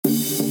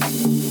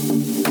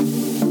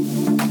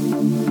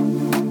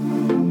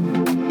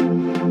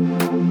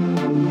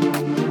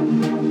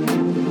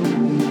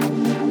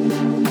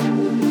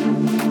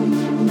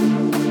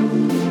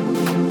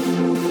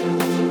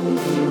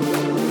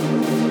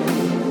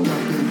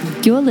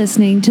You're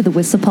listening to the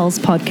Whistler Pulse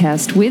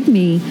podcast with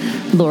me,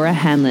 Laura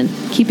Hanlon,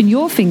 keeping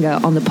your finger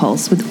on the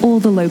pulse with all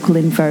the local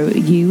info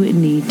you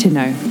need to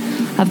know.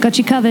 I've got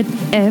you covered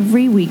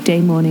every weekday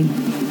morning.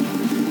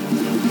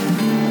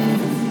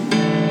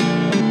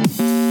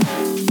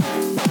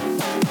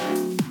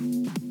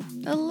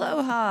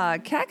 Aloha,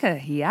 kaka,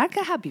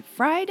 hiaka, happy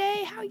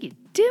Friday. How you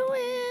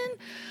doing?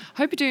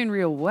 Hope you're doing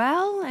real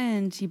well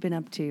and you've been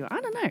up to, I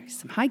don't know,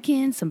 some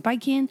hiking, some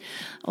biking.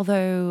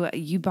 Although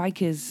you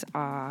bikers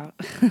are,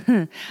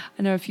 I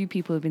know a few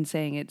people have been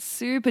saying it's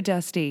super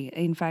dusty.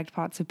 In fact,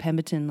 parts of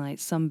Pemberton, like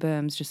some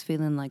berms, just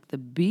feeling like the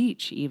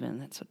beach even.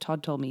 That's what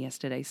Todd told me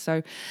yesterday.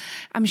 So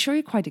I'm sure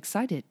you're quite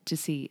excited to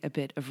see a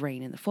bit of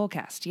rain in the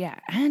forecast. Yeah,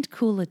 and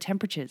cooler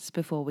temperatures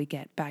before we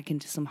get back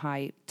into some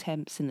high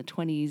temps in the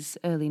 20s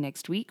early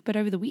next week. But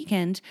over the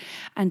weekend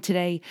and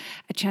today,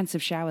 a chance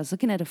of showers,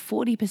 looking at a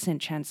 40%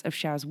 chance of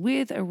showers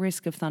with a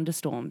risk of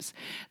thunderstorms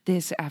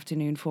this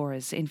afternoon for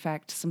us. In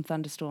fact, some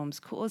thunderstorms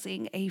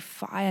causing a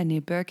fire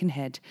near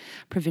Birkenhead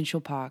Provincial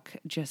Park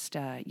just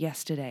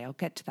yesterday. I'll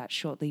get to that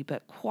shortly,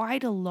 but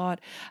quite a lot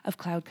of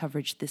cloud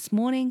coverage this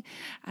morning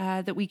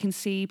that we can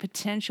see.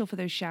 Potential for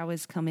those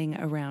showers coming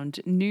around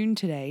noon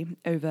today,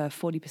 over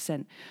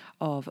 40%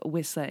 of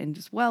Whistler, and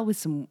as well with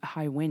some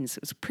high winds.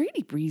 It was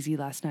pretty breezy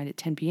last night at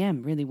 10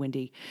 p.m., really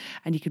windy,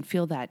 and you can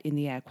feel that in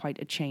the air, quite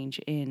a change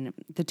in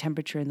the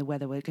temperature and the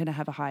weather. We're going to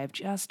have a high of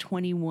just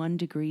 21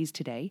 degrees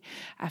today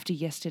after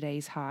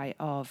yesterday's high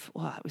of,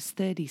 well, it was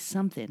 30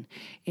 something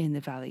in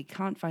the valley.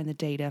 Can't find the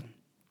data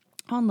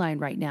online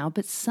right now,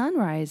 but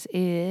sunrise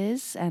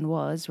is, and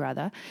was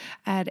rather,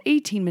 at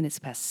 18 minutes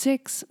past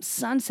 6.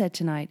 Sunset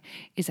tonight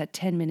is at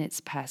 10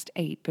 minutes past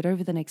 8. But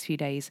over the next few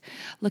days,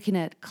 looking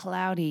at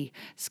cloudy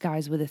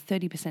skies with a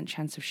 30%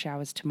 chance of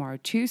showers tomorrow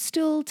too.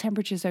 Still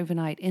temperatures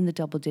overnight in the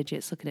double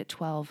digits, looking at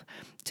 12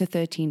 to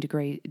 13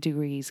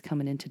 degrees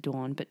coming into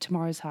dawn. But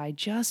tomorrow's high,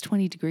 just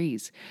 20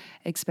 degrees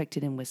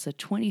expected in Whistler,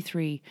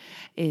 23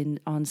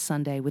 on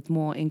Sunday, with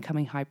more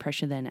incoming high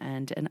pressure then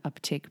and an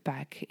uptick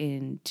back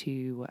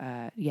into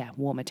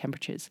warmer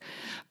temperatures.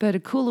 But a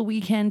cooler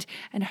weekend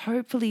and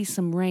hopefully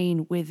some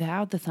rain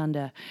without the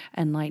thunder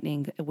and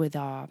lightning. With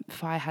our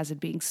fire hazard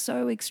being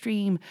so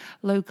extreme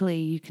locally,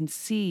 you can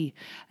see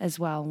as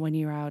well when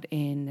you're out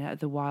in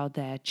the wild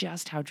there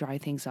just how dry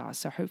things are.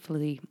 So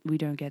hopefully we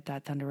don't get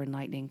that thunder and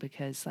lightning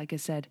because, like I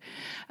said,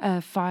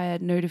 fire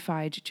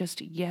notified just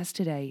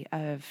yesterday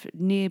of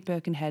near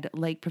Birkenhead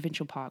Lake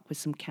Provincial Park with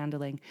some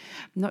candling.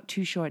 I'm not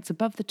too sure. It's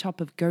above the top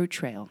of Go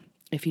Trail,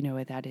 if you know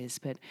where that is,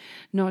 but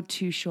not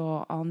too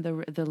sure on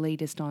the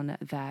latest on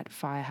that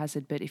fire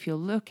hazard. But if you're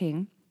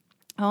looking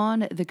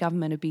on the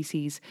Government of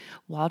BC's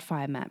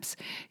wildfire maps,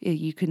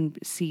 you can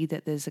see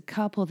that there's a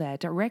couple there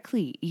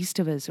directly east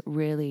of us,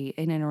 really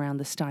in and around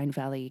the Stein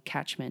Valley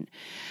catchment.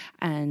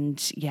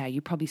 And yeah, you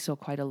probably saw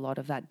quite a lot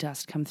of that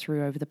dust come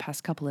through over the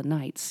past couple of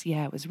nights.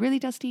 Yeah, it was really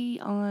dusty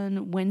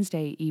on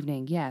Wednesday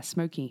evening. Yeah,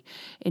 smoky,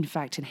 in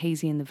fact, and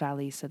hazy in the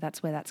valley. So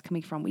that's where that's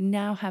coming from. We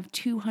now have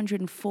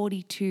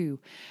 242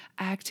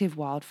 active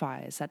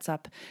wildfires. That's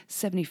up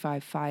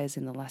 75 fires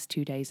in the last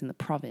 2 days in the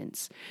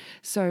province.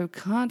 So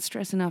can't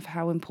stress enough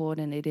how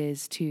important it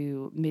is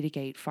to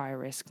mitigate fire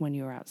risk when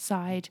you're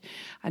outside.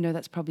 I know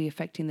that's probably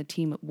affecting the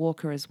team at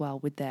Walker as well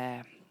with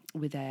their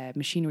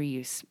machinery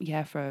use,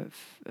 for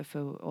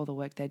all the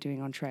work they're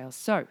doing on trails.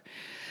 So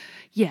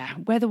yeah,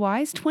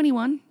 weather-wise,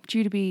 21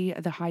 due to be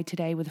the high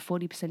today with a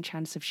 40%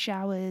 chance of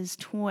showers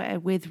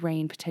with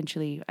rain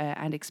potentially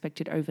and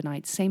expected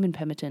overnight. Same in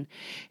Pemberton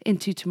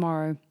into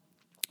tomorrow.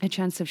 A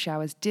chance of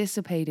showers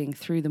dissipating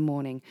through the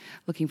morning,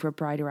 looking for a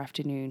brighter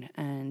afternoon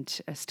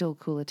and still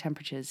cooler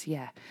temperatures,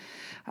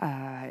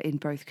 in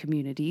both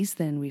communities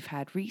than we've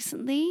had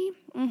recently.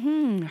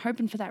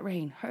 Hoping for that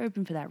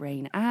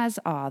rain, as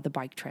are the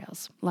bike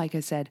trails. Like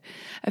I said,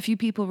 a few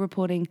people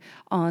reporting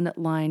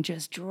online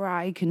just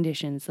dry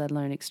conditions, let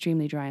alone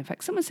extremely dry. In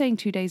fact, someone saying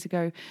 2 days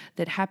ago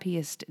that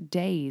happiest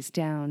days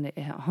down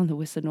on the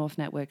Whistler North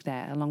network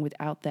there, along with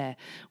out there,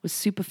 was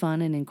super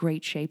fun and in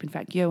great shape. In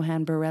fact,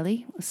 Johan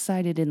Borelli was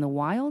sighted in the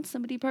wild,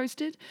 somebody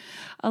posted,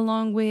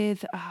 along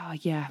with,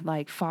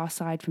 Far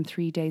Side from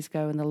 3 days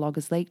ago and the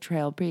Loggers Lake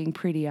Trail being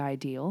pretty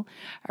ideal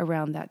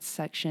around that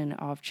section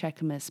of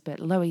Cheakamus.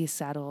 But Lower East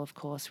Saddle, of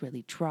course,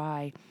 really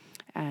dry.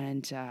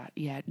 And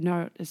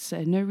no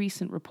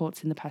recent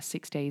reports in the past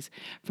 6 days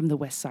from the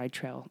West Side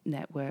Trail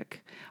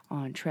network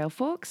on Trail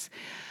Forks.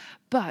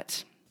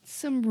 But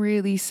some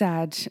really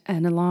sad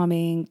and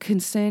alarming,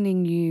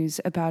 concerning news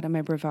about a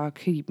member of our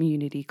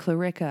community,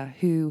 Clarica,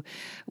 who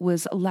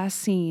was last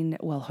seen,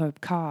 her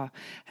car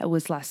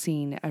was last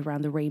seen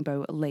around the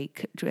Rainbow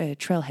Lake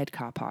Trailhead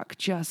car park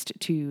just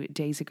 2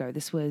 days ago.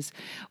 This was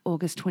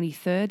August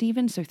 23rd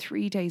even, so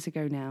 3 days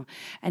ago now.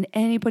 And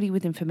anybody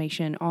with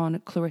information on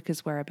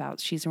Clarica's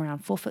whereabouts, she's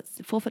around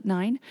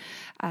 4'9"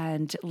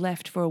 and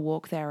left for a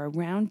walk there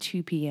around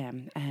 2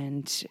 p.m.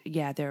 And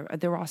yeah,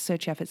 there are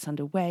search efforts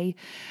underway,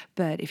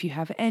 but if you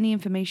have any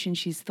information,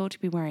 she's thought to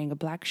be wearing a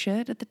black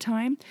shirt at the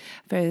time.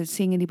 For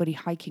seeing anybody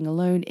hiking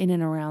alone in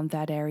and around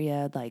that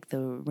area, like the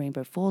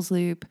Rainbow Falls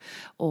Loop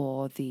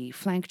or the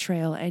Flank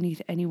Trail,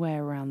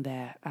 anywhere around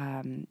there,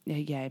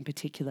 in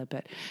particular.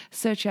 But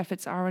search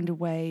efforts are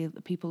underway.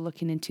 People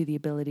looking into the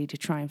ability to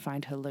try and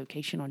find her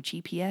location on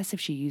GPS if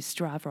she used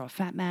Strava or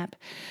FatMap.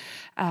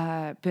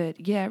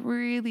 But yeah,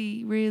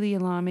 really, really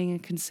alarming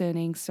and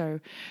concerning. So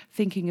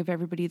thinking of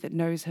everybody that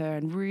knows her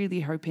and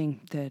really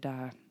hoping that,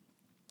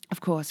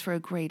 of course, for a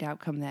great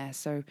outcome there.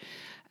 So,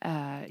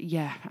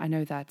 I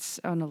know that's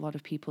on a lot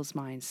of people's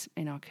minds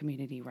in our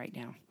community right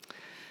now.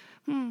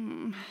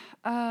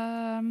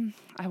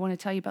 I want to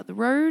tell you about the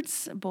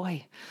roads.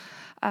 Boy,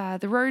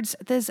 the roads,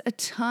 there's a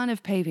ton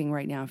of paving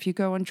right now. If you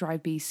go on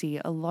Drive BC,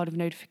 a lot of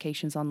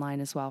notifications online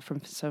as well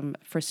from some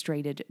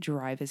frustrated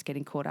drivers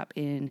getting caught up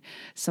in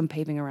some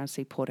paving around,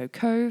 say, Porto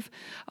Cove,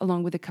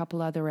 along with a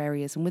couple other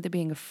areas. And with it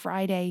being a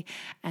Friday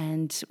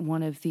and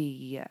one of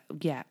the,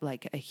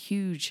 like a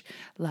huge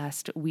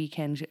last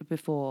weekend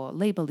before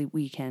Labor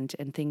weekend,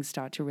 and things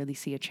start to really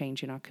see a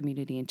change in our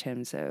community in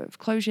terms of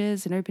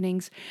closures and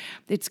openings,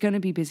 it's going to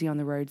be busy on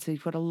the roads.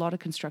 They've got a lot of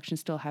construction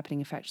still happening.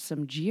 In fact,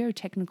 some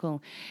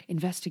geotechnical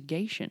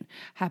investigation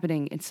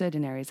happening in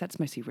certain areas. That's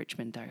mostly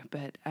Richmond, though.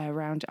 But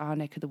around our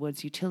neck of the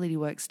woods, utility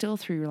work still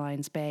through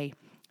Lions Bay,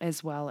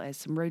 as well as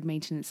some road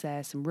maintenance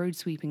there, some road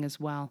sweeping as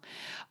well,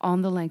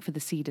 on the length of the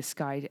Cedar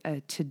Sky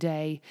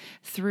today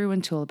through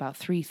until about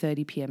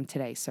 3:30 p.m.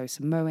 today. So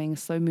some mowing,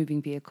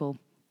 slow-moving vehicle,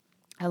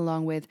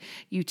 along with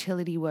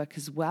utility work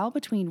as well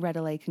between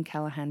Redder Lake and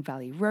Callahan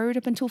Valley Road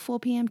up until 4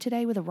 p.m.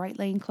 today, with a right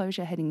lane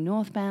closure heading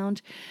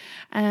northbound.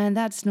 And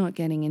that's not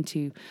getting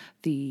into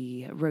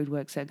the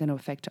roadworks that are going to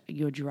affect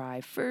your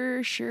drive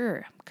for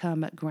sure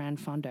come Grand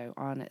Fondo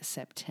on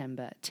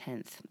September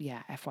 10th.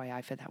 Yeah,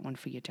 FYI for that one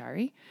for your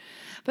diary.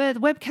 But the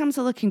webcams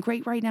are looking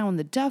great right now on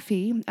the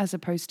Duffy, as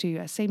opposed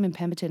to, same in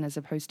Pemberton, as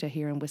opposed to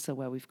here in Whistler,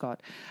 where we've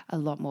got a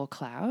lot more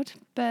cloud.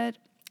 But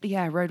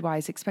yeah,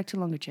 road-wise, expect a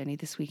longer journey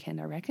this weekend,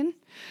 I reckon.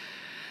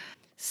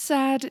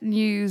 Sad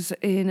news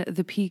in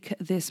the Peak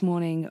this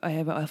morning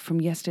from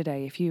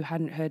yesterday. If you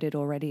hadn't heard it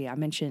already, I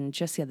mentioned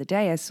just the other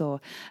day I saw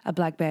a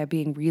black bear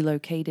being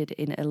relocated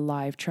in a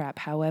live trap.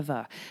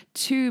 However,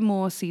 2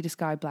 more Cedar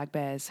Sky black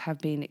bears have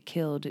been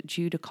killed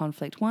due to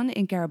conflict. One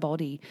in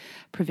Garibaldi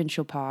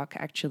Provincial Park,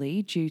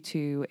 actually, due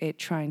to it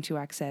trying to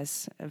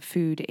access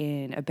food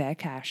in a bear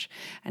cache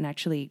and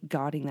actually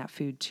guarding that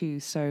food too.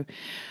 So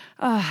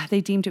they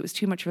deemed it was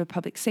too much of a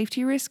public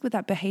safety risk with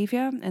that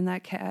behavior, and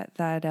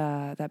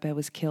that bear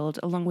was killed,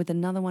 along with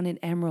another one in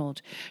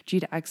Emerald due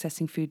to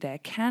accessing food there.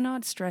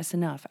 Cannot stress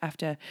enough,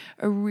 after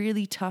a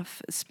really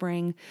tough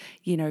spring,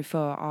 for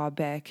our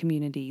bear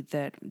community,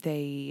 that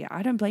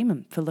I don't blame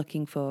them for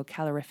looking for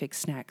calorific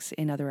snacks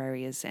in other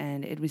areas.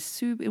 And it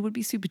would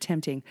be super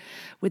tempting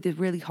with the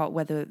really hot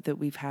weather that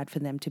we've had for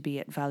them to be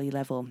at valley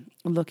level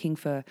looking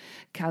for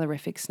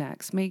calorific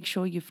snacks. Make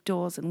sure your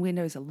doors and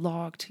windows are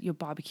locked, your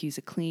barbecues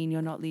are clean,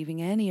 you're not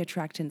leaving any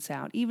attractants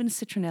out, even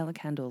citronella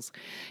candles.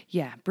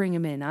 Yeah, bring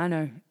them in. I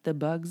know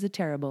the bugs are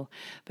terrible,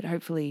 but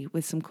hopefully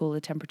with some cooler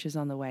temperatures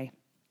on the way,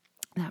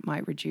 that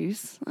might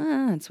reduce.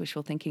 It's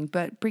wishful thinking,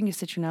 but bring your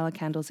citronella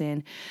candles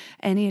in.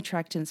 Any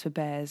attractants for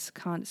bears,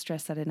 can't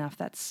stress that enough.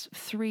 That's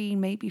 3,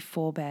 maybe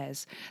 4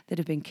 bears that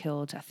have been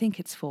killed. I think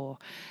it's 4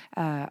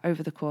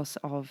 over the course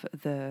of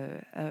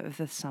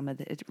the summer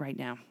right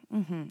now.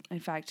 In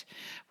fact,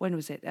 when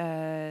was it?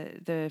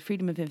 The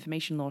Freedom of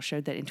Information law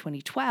showed that in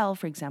 2012,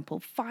 for example,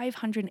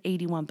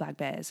 581 black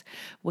bears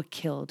were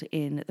killed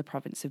in the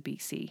province of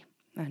BC.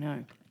 I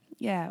know.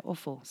 Yeah,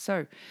 awful.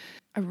 So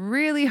I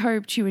really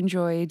hoped you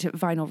enjoyed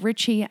Vinyl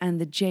Richie and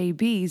the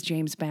JBs,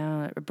 James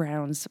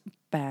Brown's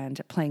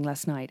band, playing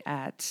last night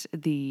at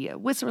the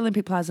Whistler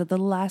Olympic Plaza, the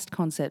last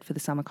concert for the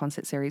summer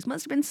concert series.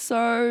 Must have been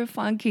so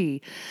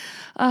funky.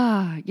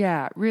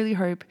 Really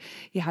hope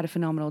you had a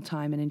phenomenal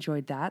time and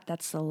enjoyed that.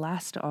 That's the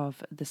last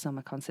of the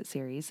summer concert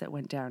series that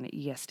went down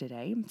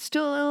yesterday.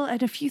 Still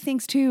at a few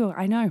things too.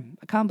 I know.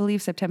 I can't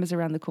believe September's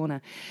around the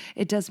corner.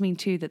 It does mean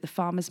too that the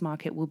farmers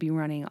market will be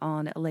running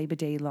on Labor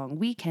Day long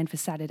weekend for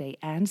Saturday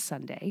and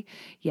Sunday.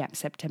 Yeah,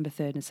 September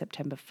 3rd and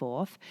September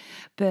 4th.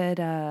 But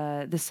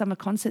the summer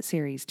concert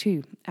series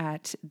too,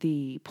 at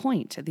the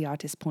Point, the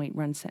Artist Point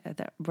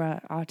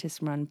Artist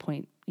Run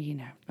Point,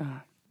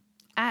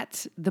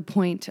 at the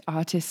Point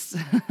Artists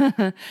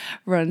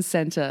Run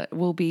Centre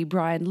will be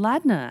Brian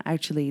Ladner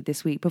actually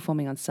this week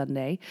performing on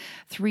Sunday,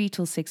 3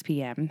 till 6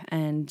 p.m.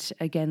 And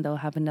again, they'll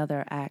have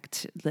another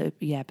act,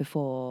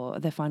 before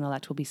their final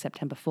act will be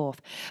September 4th.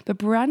 But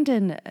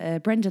Brendan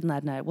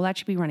Ladner will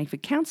actually be running for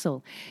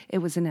council. It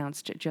was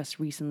announced just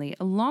recently,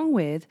 along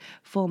with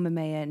former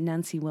Mayor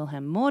Nancy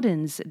Wilhelm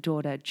Morden's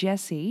daughter,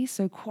 Jessie.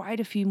 So quite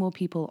a few more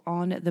people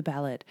on the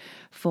ballot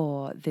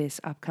for this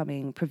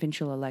upcoming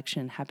provincial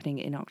election happening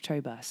in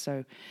October.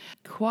 So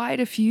quite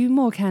a few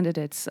more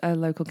candidates,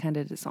 local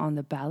candidates on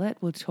the ballot.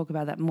 We'll talk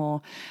about that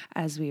more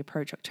as we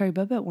approach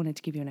October, but wanted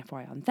to give you an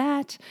FYI on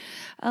that.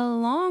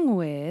 Along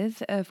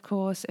with, of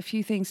course, a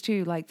few things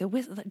too, like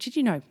did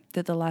you know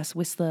that the last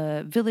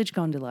Whistler Village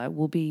Gondola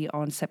will be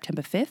on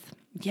September 5th?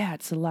 Yeah,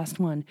 it's the last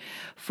one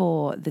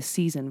for the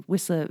season.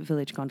 Whistler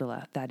Village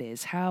Gondola, that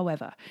is.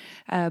 However,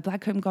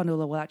 Blackcomb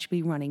Gondola will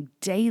actually be running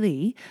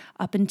daily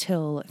up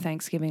until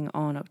Thanksgiving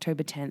on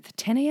October 10th,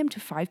 10 a.m. to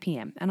 5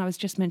 p.m. And I was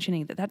just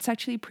mentioning that that's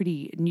actually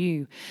pretty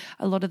new.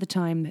 A lot of the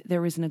time,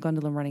 there isn't a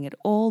gondola running at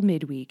all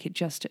midweek. It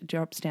just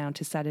drops down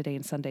to Saturday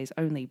and Sundays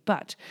only.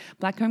 But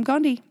Blackcomb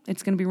Gondi,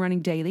 it's going to be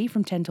running daily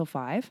from 10 till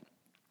 5.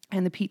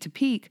 And the Peak to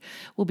Peak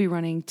will be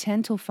running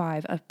 10 till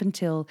 5 up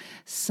until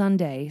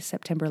Sunday,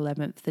 September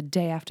 11th, the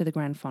day after the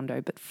Grand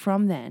Fondo. But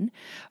from then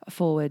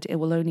forward, it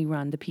will only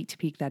run the Peak to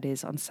Peak, that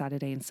is, on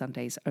Saturday and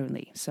Sundays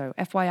only. So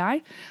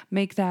FYI,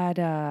 make that,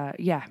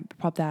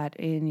 pop that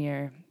in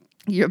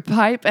your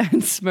pipe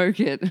and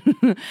smoke it.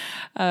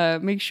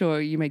 Make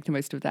sure you make the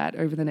most of that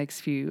over the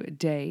next few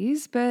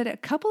days. But a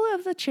couple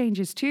of the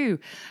changes too,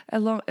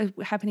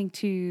 happening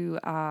to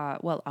our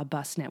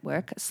bus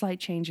network. A slight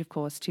change, of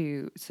course,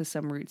 to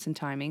some routes and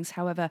timings.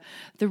 However,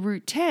 the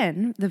Route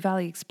 10, the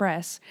Valley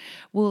Express,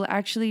 will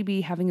actually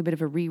be having a bit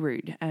of a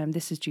reroute.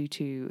 This is due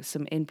to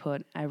some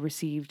input I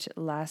received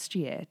last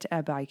year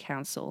by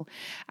council.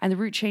 And the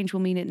route change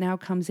will mean it now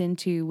comes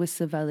into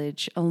Whistler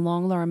Village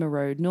along Lorimer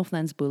Road,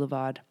 Northlands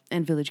Boulevard,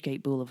 and Village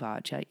Gate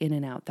Boulevard, in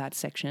and out that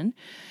section.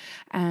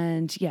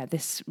 And yeah,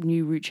 this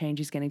new route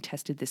change is getting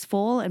tested this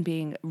fall and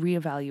being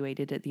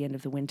reevaluated at the end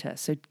of the winter.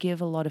 So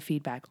give a lot of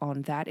feedback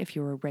on that if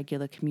you're a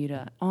regular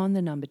commuter on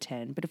the number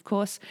 10. But of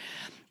course,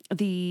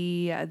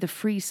 the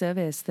free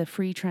service, the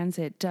free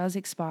transit does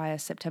expire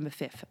September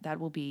 5th. That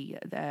will be,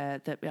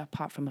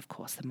 apart from, of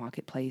course, the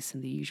marketplace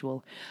and the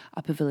usual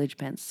Upper Village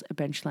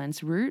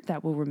Benchlands route,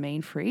 that will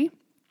remain free.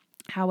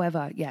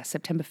 However,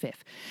 September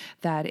 5th,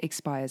 that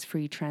expires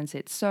free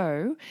transit.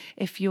 So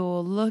if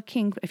you're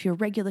a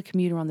regular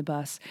commuter on the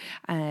bus,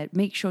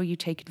 make sure you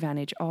take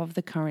advantage of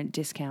the current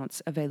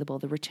discounts available,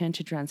 the Return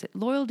to Transit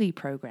loyalty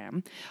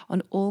program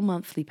on all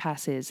monthly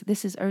passes.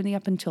 This is only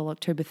up until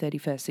October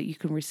 31st, so you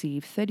can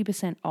receive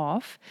 30%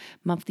 off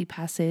monthly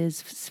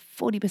passes,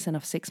 40%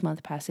 off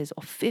 6-month passes,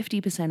 or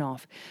 50%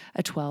 off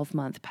a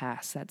 12-month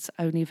pass. That's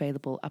only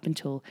available up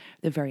until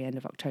the very end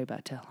of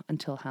October,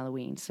 until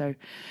Halloween. So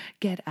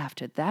get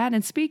after that.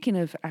 And speaking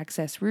of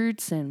access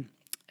routes and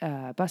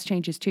bus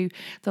changes too,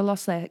 the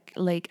Lost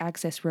Lake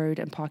Access Road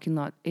and parking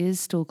lot is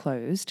still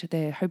closed.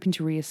 They're hoping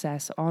to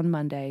reassess on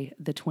Monday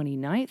the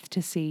 29th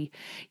to see,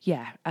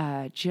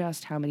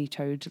 just how many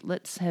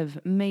toadlets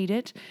have made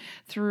it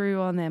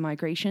through on their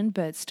migration,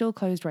 but still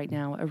closed right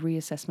now. A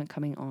reassessment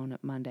coming on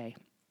Monday.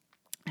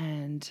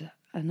 And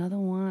another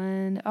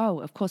one,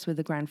 of course, with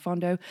the Grand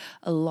Fondo,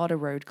 a lot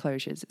of road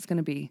closures. It's going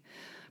to be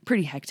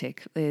pretty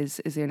hectic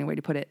is the only way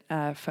to put it,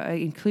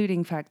 including,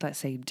 in fact, let's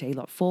say day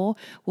lot 4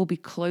 will be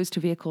closed to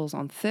vehicles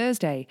on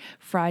Thursday,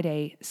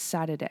 Friday,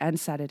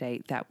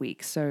 Saturday that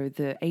week. So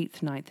the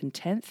 8th, 9th and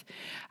 10th,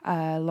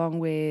 along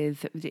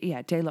with,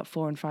 day lot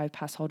 4 and 5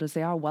 pass holders,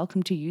 they are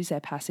welcome to use their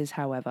passes,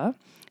 however,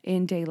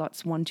 in day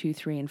lots 1, 2,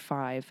 3 and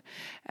 5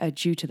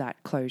 due to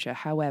that closure.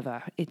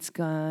 However, it's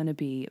going to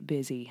be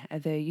busy.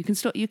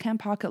 You can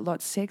park at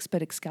lot 6,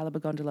 but Excalibur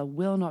Gondola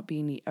will not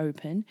be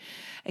open.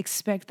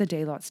 Expect the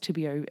day lots to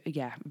be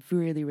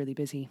really, really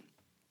busy.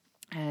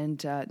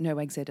 And no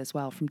exit as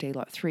well from day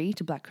lot 3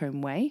 to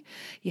Blackcomb Way.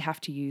 You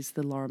have to use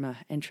the Lorimer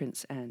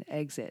entrance and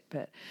exit.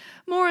 But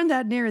more on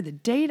that nearer the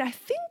date. I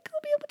think I'll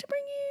be able to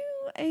bring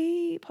you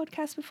a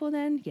podcast before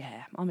then.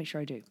 Yeah, I'll make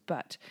sure I do.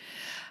 But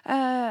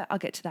I'll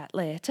get to that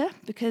later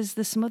because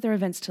there's some other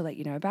events to let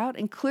you know about,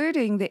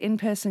 including the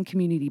in-person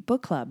community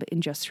book club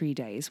in just 3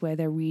 days, where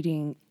they're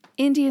reading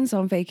Indians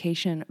on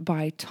Vacation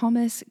by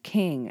Thomas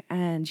King.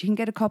 And you can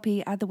get a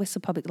copy at the Whistler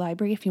Public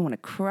Library if you want to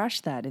crush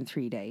that in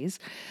 3 days,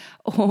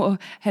 or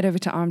head over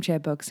to Armchair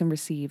Books and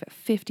receive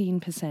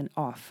 15%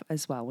 off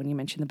as well when you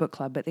mention the book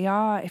club. But they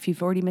are, if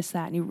you've already missed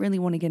that and you really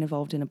want to get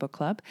involved in a book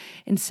club,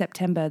 in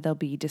September they'll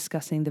be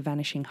discussing The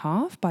Vanishing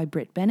Half by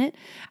Britt Bennett,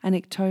 and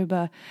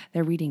October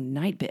they're reading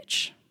Night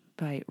Bitch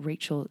by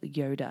Rachel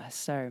Yoda.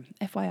 So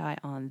FYI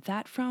on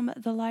that from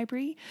the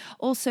library.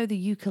 Also the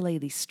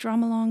ukulele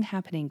strum along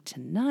happening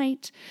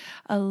tonight,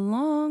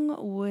 along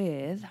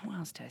with, what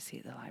else did I see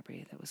at the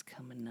library that was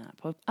coming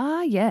up?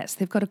 Yes,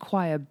 they've got a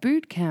choir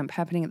boot camp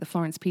happening at the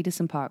Florence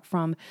Peterson Park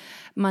from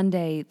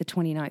Monday the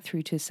 29th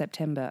through to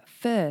September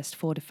 1st,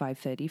 4 to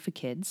 5:30 for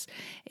kids,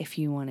 if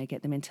you want to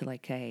get them into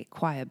like a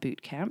choir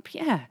boot camp.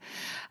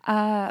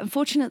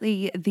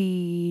 Unfortunately,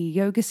 the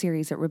yoga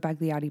series at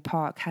Rebagliati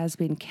Park has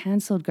been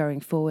cancelled going going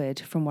forward,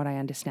 from what I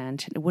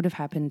understand. It would have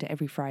happened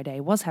every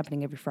Friday, was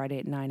happening every Friday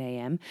at 9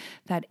 a.m.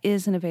 That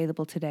isn't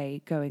available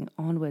today going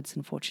onwards,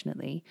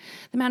 unfortunately.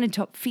 The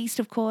Mountaintop Feast,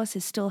 of course,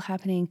 is still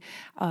happening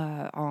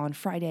on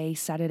Friday,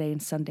 Saturday,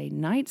 and Sunday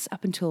nights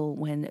up until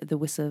when the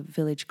Whistler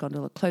Village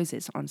Gondola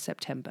closes on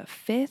September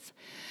 5th.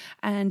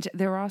 And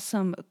there are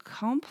some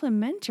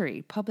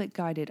complimentary public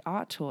guided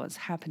art tours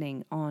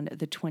happening on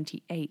the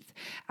 28th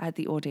at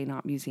the Audain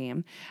Art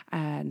Museum.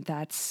 And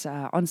that's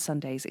on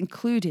Sundays,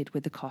 included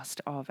with the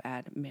cost of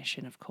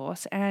admission, of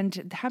course.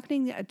 And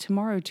happening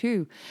tomorrow,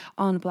 too,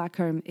 on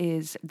Blackcomb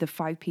is the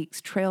Five Peaks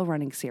Trail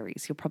Running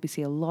Series. You'll probably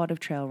see a lot of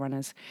trail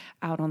runners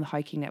out on the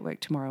hiking network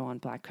tomorrow on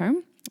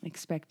Blackcomb.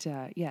 Expect,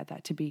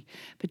 that to be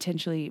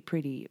potentially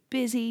pretty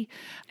busy.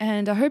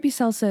 And I hope your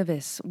cell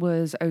service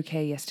was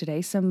okay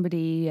yesterday.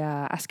 Somebody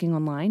asking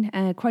online,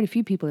 and quite a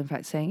few people, in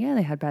fact, saying, yeah,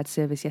 they had bad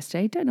service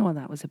yesterday. Don't know what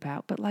that was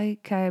about. But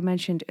like I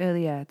mentioned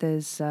earlier,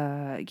 there's,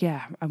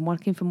 I'm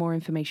looking for more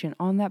information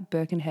on that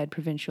Birkenhead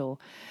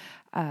Provincial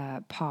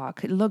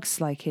park. It looks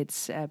like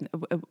it's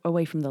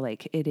away from the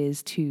lake. It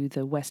is to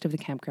the west of the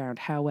campground,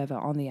 however,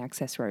 on the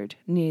access road,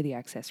 near the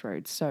access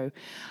road. So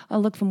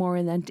I'll look for more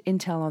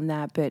intel on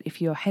that. But if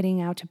you're heading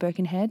out to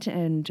Birkenhead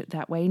and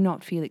that way,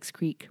 not Felix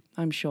Creek,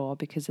 I'm sure,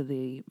 because of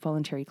the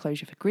voluntary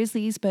closure for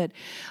grizzlies, but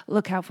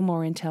look out for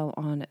more intel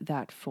on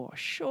that for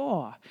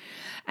sure.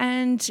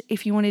 And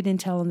if you wanted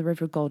intel on the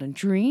River of Golden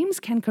Dreams,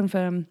 can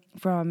confirm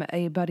from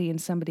a buddy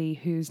and somebody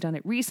who's done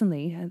it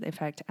recently, in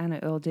fact, Anna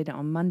Earl did it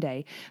on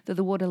Monday, that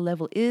the water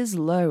level is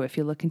low if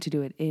you're looking to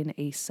do it in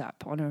a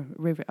SUP. On a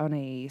river, on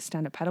a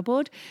stand-up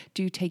paddleboard,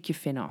 do take your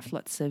fin off.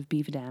 Lots of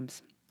beaver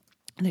dams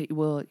that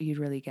you'd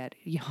really get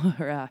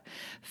your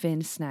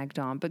fin snagged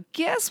on. But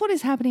guess what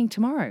is happening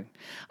tomorrow?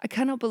 I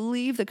cannot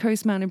believe that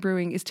Coast Mountain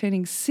Brewing is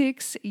turning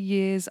 6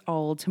 years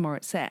old tomorrow.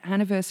 It's their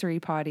anniversary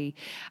party,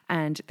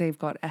 and they've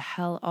got a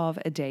hell of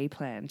a day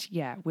planned.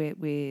 Yeah,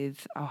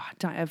 with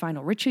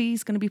Vinyl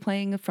Richie's going to be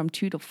playing from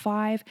 2 to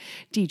 5,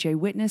 DJ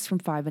Witness from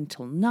 5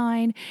 until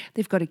 9.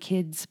 They've got a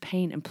kids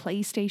paint and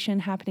play station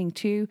happening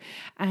too,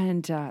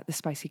 and the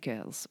Spicy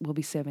Girls will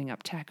be serving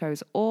up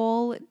tacos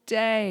all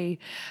day.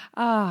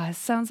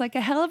 Sounds like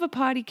a hell of a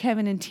party,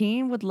 Kevin and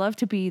team. Would love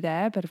to be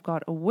there, but I've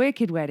got a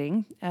wicked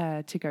wedding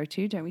to go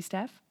to, don't we,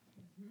 Steph?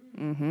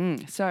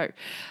 Mm-hmm. So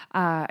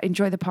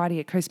enjoy the party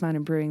at Coast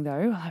Mountain Brewing,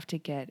 though. I'll have to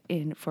get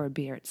in for a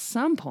beer at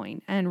some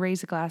point and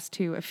raise a glass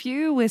to a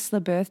few Whistler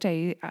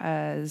Whistlerites'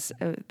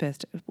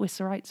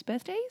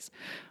 birthdays.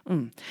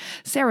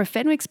 Sarah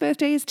Fenwick's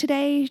birthday is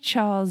today,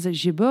 Charles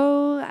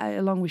Gibault,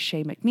 along with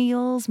Shay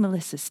McNeil's,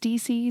 Melissa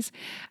Stacey's,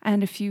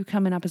 and a few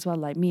coming up as well,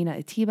 like Mina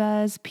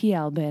Atiba's,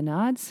 PL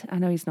Bernard's. I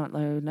know he's no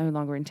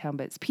longer in town,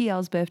 but it's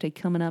PL's birthday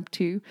coming up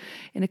too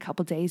in a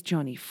couple of days.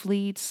 Johnny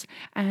Fleet's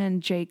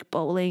and Jake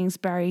Bowling's,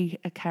 Barry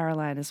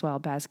Caroline as well,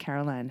 Baz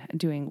Caroline,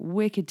 doing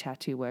wicked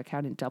tattoo work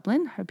out in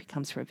Dublin. Hope he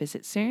comes for a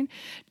visit soon.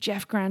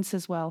 Jeff Grant's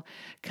as well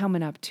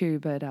coming up too,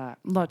 but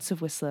lots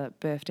of Whistler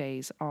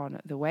birthdays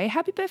on the way.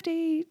 Happy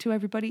birthday to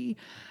everybody.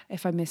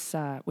 If I miss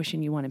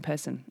wishing you one in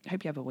person,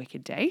 hope you have a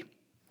wicked day.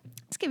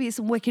 Let's give you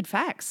some wicked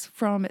facts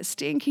from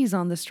Stinky's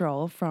on the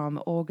Stroll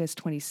from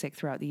August 26th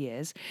throughout the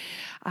years,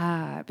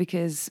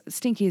 because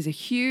Stinky is a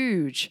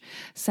huge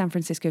San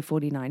Francisco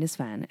 49ers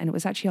fan, and it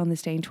was actually on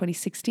this day in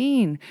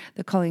 2016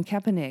 that Colin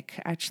Kaepernick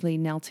actually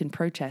knelt in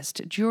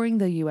protest during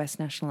the U.S.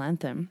 national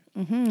anthem.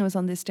 It was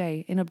on this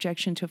day in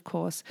objection to, of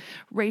course,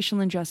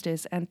 racial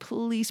injustice and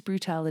police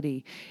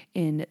brutality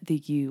in the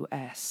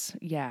U.S.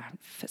 Yeah,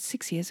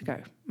 6 years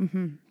ago.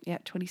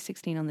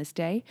 2016 on this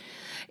day.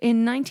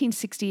 In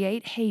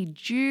 1968, Hey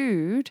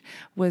Jude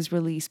was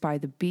released by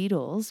the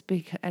Beatles,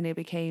 and it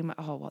became,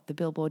 the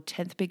Billboard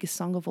 10th biggest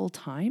song of all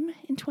time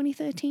in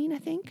 2013, I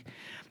think.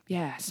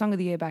 Yeah, Song of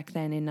the Year back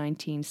then in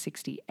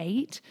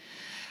 1968.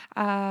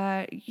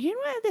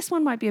 This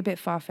one might be a bit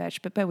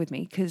far-fetched, but bear with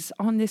me, because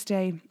on this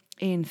day,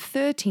 in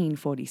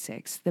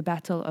 1346, the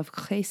Battle of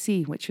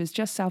Crécy, which was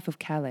just south of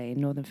Calais in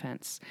northern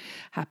France,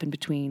 happened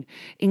between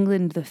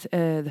England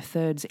the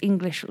Third's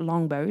English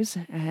longbows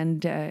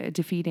and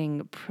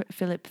defeating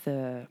Philip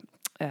the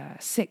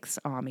Sixth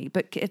army.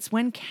 But it's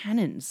when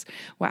cannons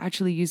were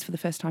actually used for the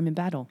first time in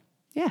battle.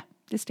 Yeah,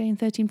 this day in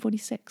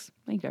 1346.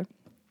 There you go.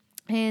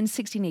 In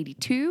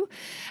 1682,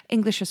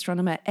 English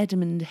astronomer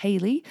Edmund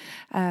Halley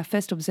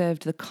first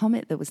observed the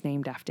comet that was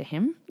named after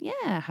him.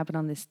 Yeah, happened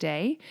on this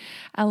day,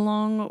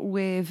 along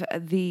with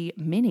the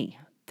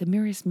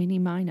Mirror's Mini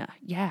Minor,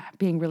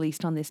 being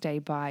released on this day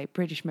by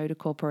British Motor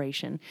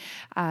Corporation,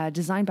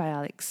 designed by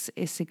Alex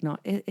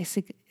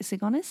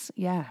Isigonis,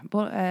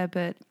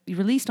 but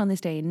released on this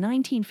day in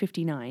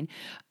 1959,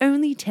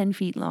 only 10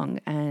 feet long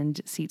and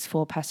seats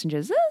 4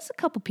 passengers. There's a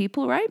couple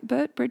people, right?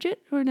 Bert,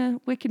 Bridget, who are in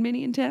a wicked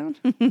mini in town.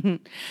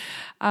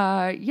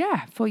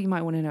 Thought you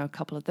might want to know a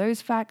couple of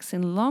those facts,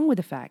 and along with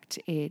the fact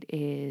it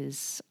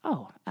is,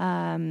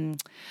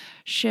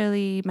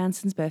 Shirley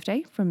Manson's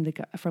birthday from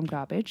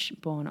Garbage,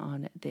 born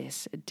on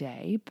this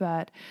day.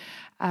 But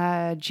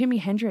Jimi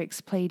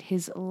Hendrix played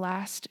his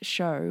last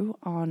show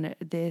on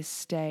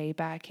this day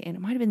it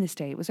might have been this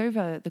day. It was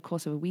over the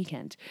course of a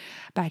weekend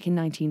back in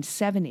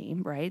 1970,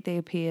 right? They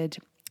appeared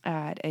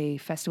at a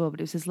festival, but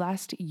it was his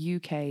last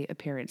UK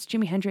appearance.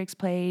 Jimi Hendrix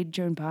played,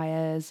 Joan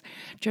Baez,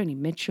 Joni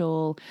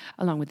Mitchell,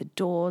 along with The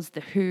Doors, The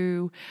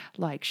Who,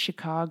 like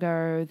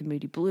Chicago, The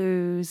Moody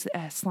Blues,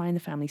 Sly and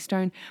the Family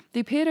Stone.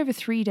 They appeared over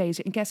 3 days,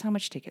 and guess how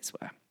much tickets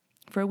were?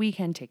 For a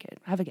weekend ticket,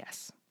 have a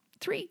guess.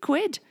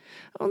 £3,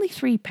 only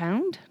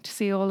 £3 to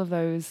see all of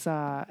those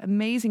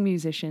amazing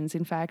musicians.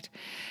 In fact,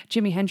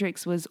 Jimi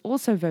Hendrix was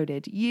also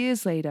voted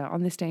years later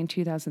on this day in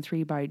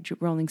 2003 by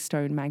Rolling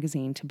Stone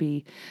magazine to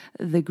be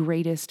the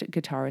greatest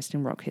guitarist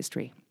in rock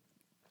history.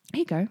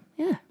 Here you go.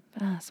 Yeah.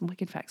 Some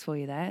wicked facts for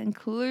you there,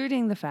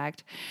 including the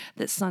fact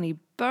that Sonny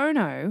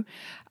Bono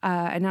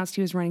announced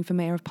he was running for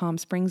mayor of Palm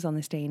Springs on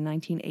this day in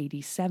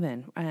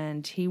 1987.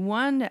 And he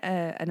won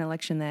an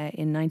election there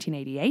in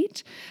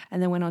 1988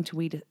 and then went on to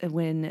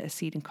win a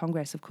seat in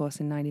Congress, of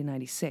course, in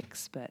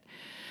 1996. But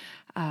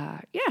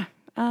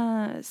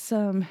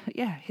some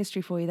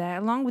history for you there,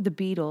 along with the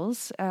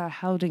Beatles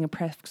holding a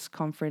press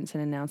conference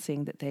and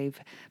announcing that they've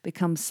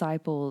become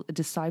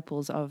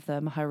disciples of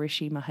the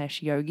Maharishi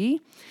Mahesh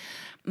Yogi.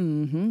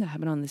 That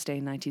happened on this day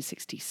in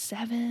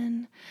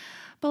 1967.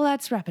 But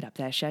let's wrap it up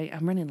there, Shay.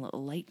 I'm running a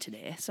little late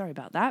today. Sorry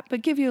about that.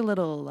 But give you a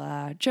little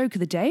joke of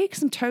the day,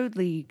 because I'm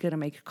totally going to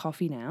make a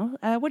coffee now.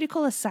 What do you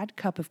call a sad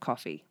cup of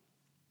coffee?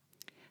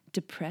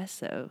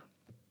 Depresso.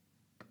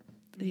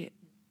 Yeah.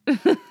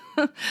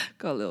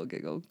 Got a little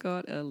giggle.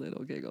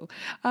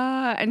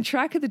 And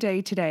track of the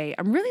day today.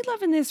 I'm really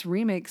loving this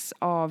remix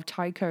of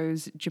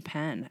Taiko's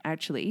Japan,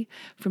 actually,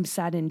 from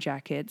Satin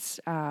Jackets.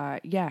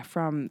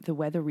 From the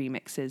Weather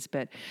remixes.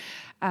 But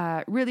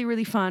really,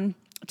 really fun.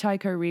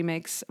 Taiko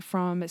remix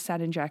from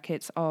Satin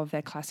Jackets of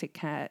their classic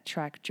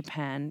track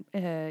Japan.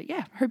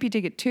 Hope you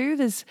dig it too.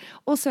 There's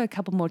also a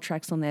couple more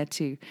tracks on there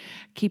to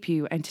keep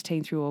you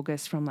entertained through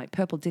August, from like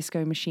Purple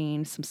Disco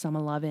Machine, some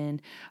Summer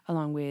Lovin',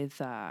 along with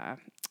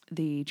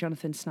the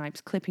Jonathan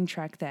Snipes clipping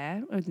track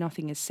there,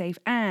 Nothing Is Safe,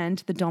 and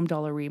the Dom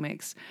Dollar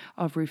remix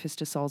of Rufus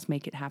Du Sol's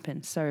Make It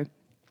Happen. So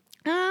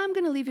I'm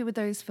going to leave you with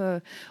those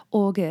for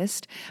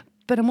August.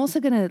 But I'm also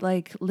going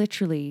to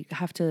literally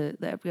have to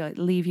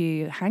leave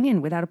you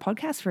hanging without a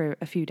podcast for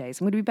a few days.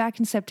 I'm going to be back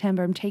in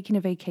September. I'm taking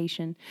a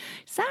vacation.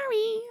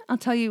 Sorry. I'll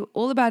tell you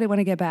all about it when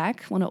I get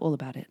back. Well, not all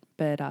about it,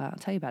 but I'll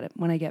tell you about it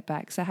when I get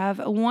back. So have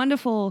a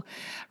wonderful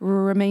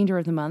remainder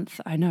of the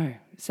month. I know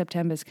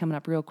September's coming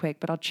up real quick,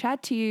 but I'll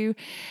chat to you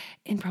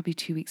in probably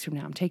 2 weeks from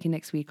now. I'm taking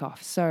next week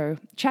off. So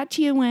chat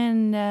to you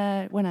when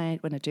I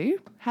do.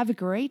 Have a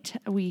great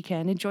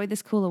weekend. Enjoy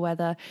this cooler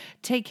weather.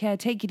 Take care.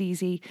 Take it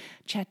easy.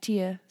 Chat to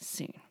you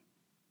soon.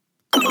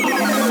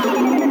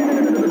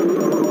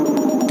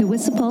 The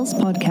Whistle Pulse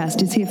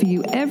podcast is here for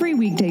you every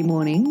weekday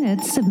morning at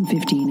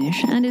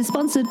 7:15ish and is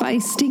sponsored by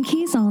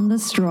Stinkies on the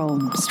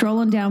Stroll. Stroll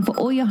on down for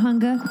all your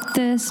hunger,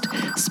 thirst,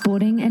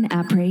 sporting and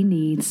après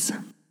needs.